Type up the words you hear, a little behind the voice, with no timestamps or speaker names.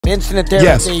incident there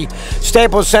Yes. at the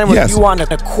Staples Center with Yes. you on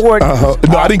the court.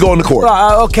 No, I didn't go on the court.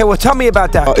 Okay, well, tell me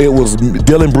about that. It was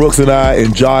Dillon Brooks and I,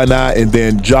 and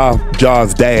then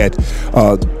Ja's dad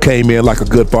came in like a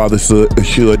good father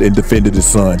should and defended his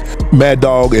son. Mad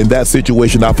Dog, in that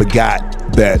situation, I forgot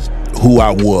who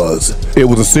I was. It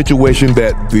was a situation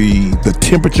that the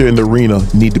temperature in the arena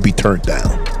needed to be turned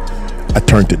down. I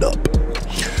turned it up.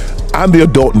 I'm the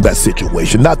adult in that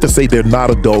situation. Not to say they're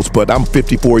not adults, but I'm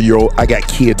 54-year-old. I got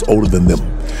kids older than them.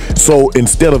 So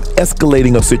instead of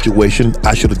escalating a situation,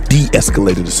 I should have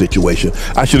de-escalated the situation.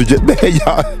 I should have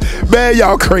just, man,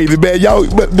 y'all crazy, man.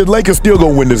 But the Lakers still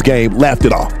gonna win this game. Laughed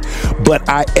it off. But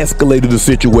I escalated the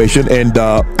situation, and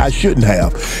I shouldn't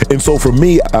have. And so for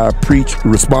me, I preach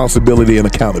responsibility and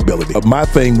accountability. My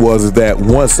thing was that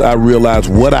once I realized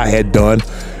what I had done,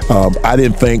 I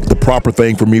didn't think the proper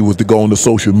thing for me was to go on to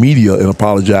social media and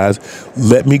apologize.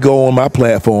 Let me go on my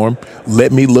platform.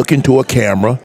 Let me look into a camera